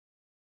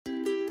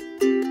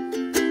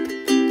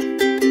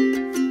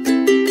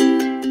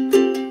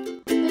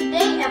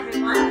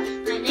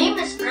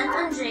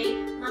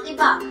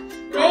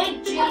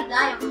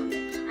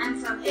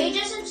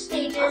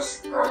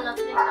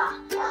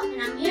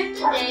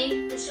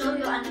today to show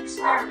you an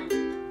experiment.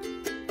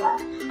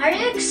 Are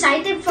you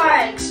excited for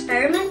our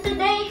experiment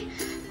today?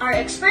 Our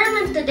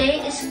experiment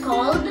today is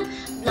called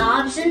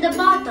BLOBS in the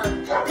bottle.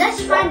 Let's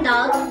find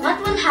out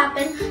what will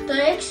happen to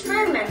the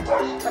experiment.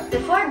 But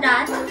before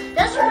that,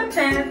 let's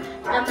prepare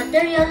the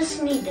materials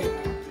needed.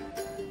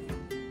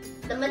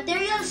 The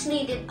materials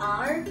needed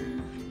are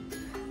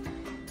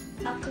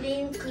a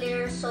clean,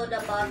 clear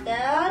soda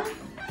bottle,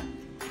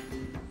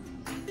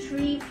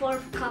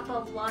 3/4 cup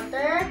of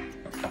water,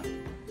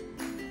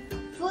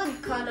 food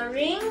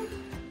coloring,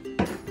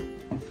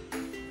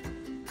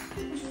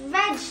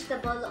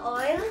 vegetable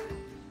oil,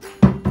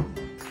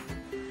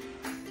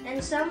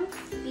 and some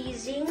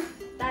fizzing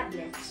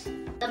tablets.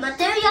 The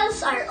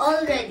materials are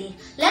all ready.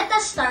 Let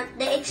us start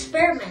the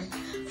experiment.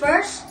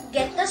 First,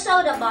 get the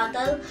soda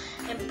bottle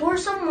and pour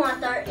some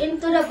water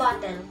into the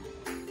bottle.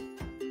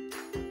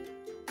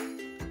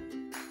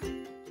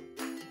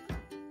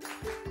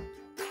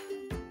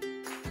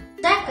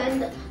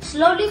 Second,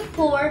 slowly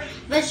pour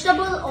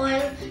vegetable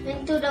oil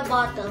into the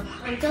bottle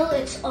until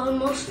it's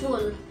almost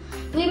full.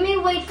 We may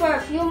wait for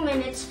a few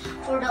minutes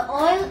for the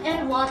oil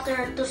and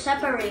water to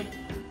separate.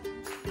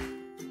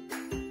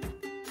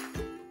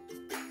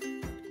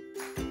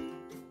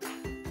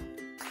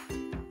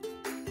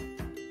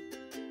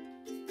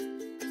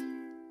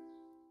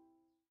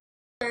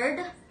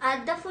 Third,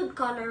 add the food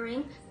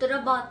coloring to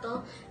the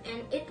bottle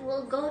and it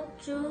will go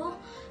through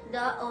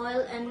the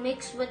oil and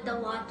mix with the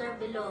water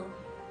below.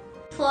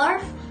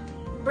 Fourth,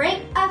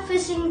 break a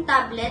fizzing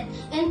tablet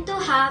into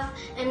half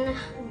and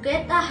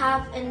get a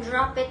half and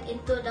drop it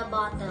into the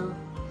bottle.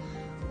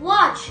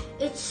 Watch,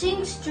 it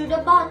sinks through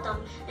the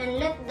bottom and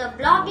let the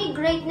blobby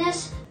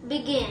greatness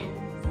begin.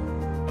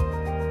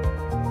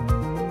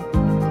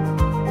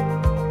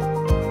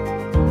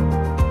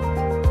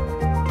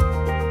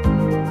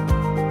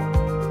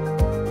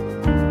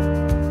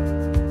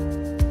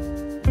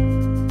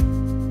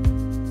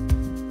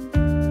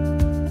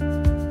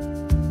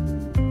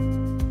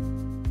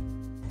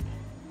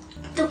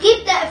 To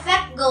keep the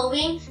effect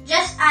going,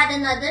 just add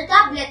another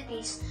tablet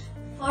piece.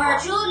 For a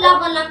true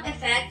lava lamp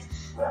effect,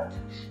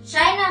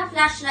 shine a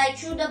flashlight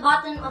through the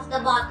bottom of the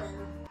bottle.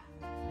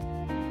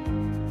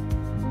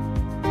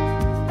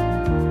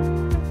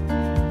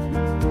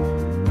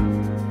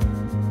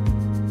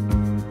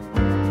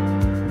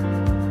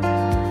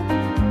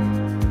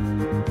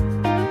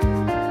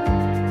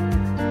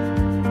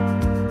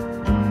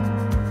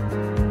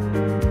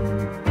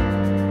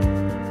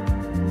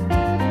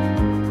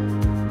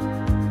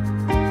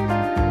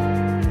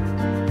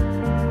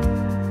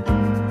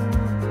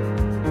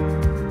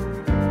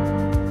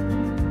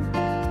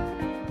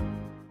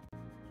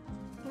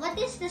 What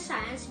is the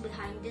science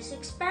behind this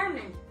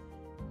experiment?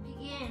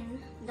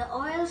 Begin. The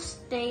oil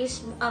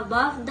stays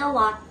above the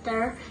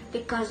water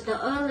because the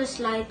oil is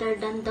lighter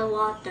than the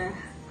water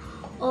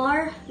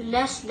or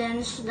less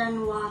dense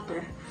than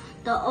water.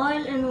 The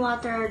oil and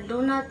water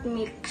do not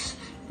mix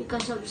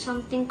because of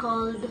something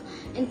called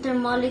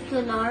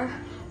intermolecular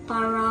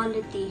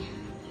porosity.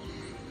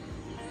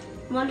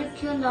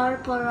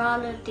 Molecular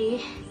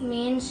porosity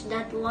means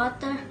that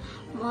water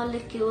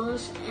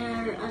molecules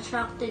are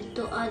attracted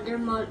to other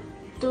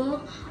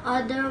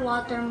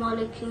water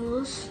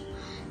molecules.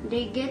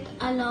 They get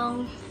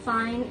along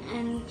fine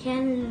and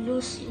can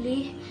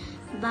loosely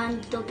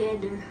band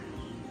together.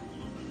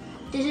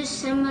 This is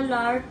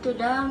similar to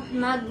the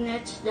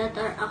magnets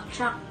that are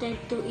attracted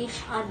to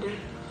each other.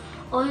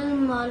 Oil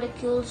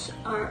molecules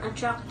are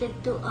attracted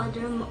to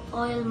other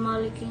oil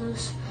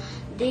molecules.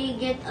 They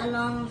get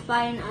along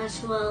fine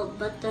as well,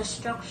 but the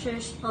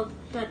structures of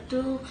the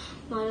two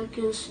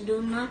molecules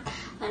do not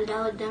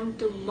allow them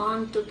to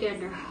bond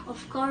together.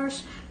 Of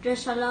course,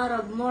 there's a lot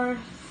of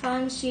more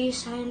fancy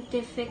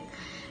scientific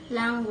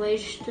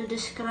language to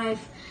describe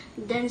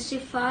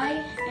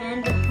densify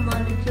and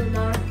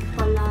molecular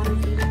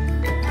polarity.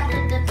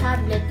 Added the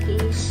tablet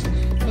piece,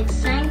 it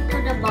sank to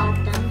the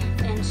bottom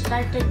and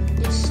started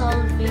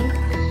dissolving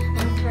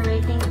and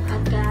creating a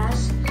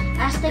gas.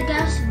 As the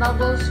gas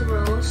bubbles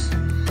rose,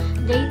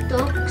 they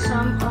took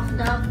some of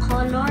the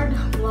colored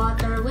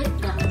water with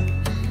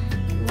them.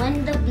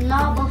 When the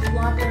blob of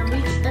water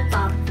reached the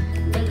top,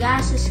 the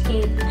gas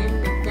escaped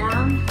and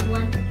down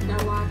went the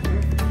water.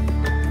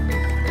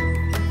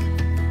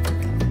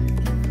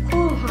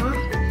 Cool, huh?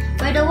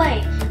 By the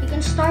way, you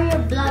can store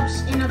your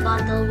blobs in a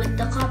bottle with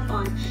the cap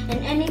on,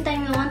 and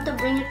anytime you want to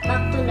bring it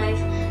back to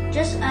life,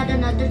 just add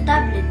another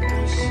tablet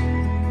piece.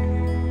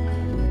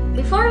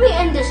 Before we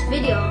end this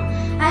video,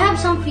 I have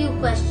some few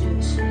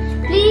questions.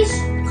 Please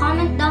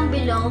comment down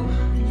below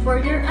for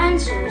your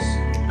answers.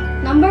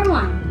 Number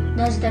 1.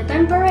 Does the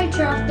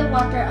temperature of the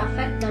water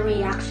affect the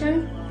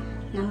reaction?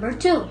 Number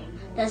 2.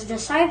 Does the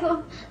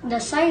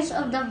size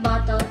of the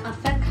bottle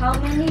affect how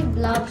many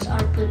blobs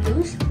are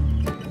produced?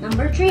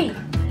 Number 3.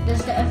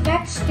 Does the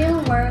effect still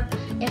work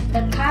if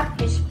the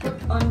cap is put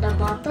on the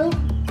bottle?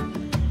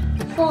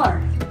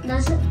 4.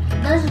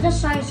 Does the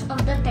size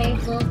of the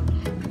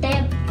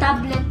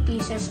tablet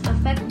pieces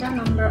affect the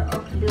number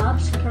of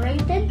blobs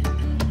created?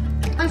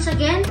 Once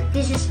again,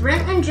 this is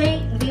Brent and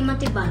Jay,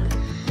 Matibag.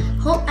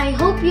 I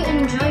hope you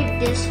enjoyed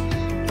this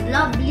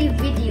lovely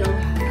video.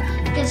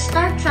 You can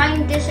start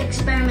trying this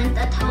experiment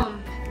at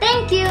home.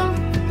 Thank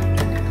you!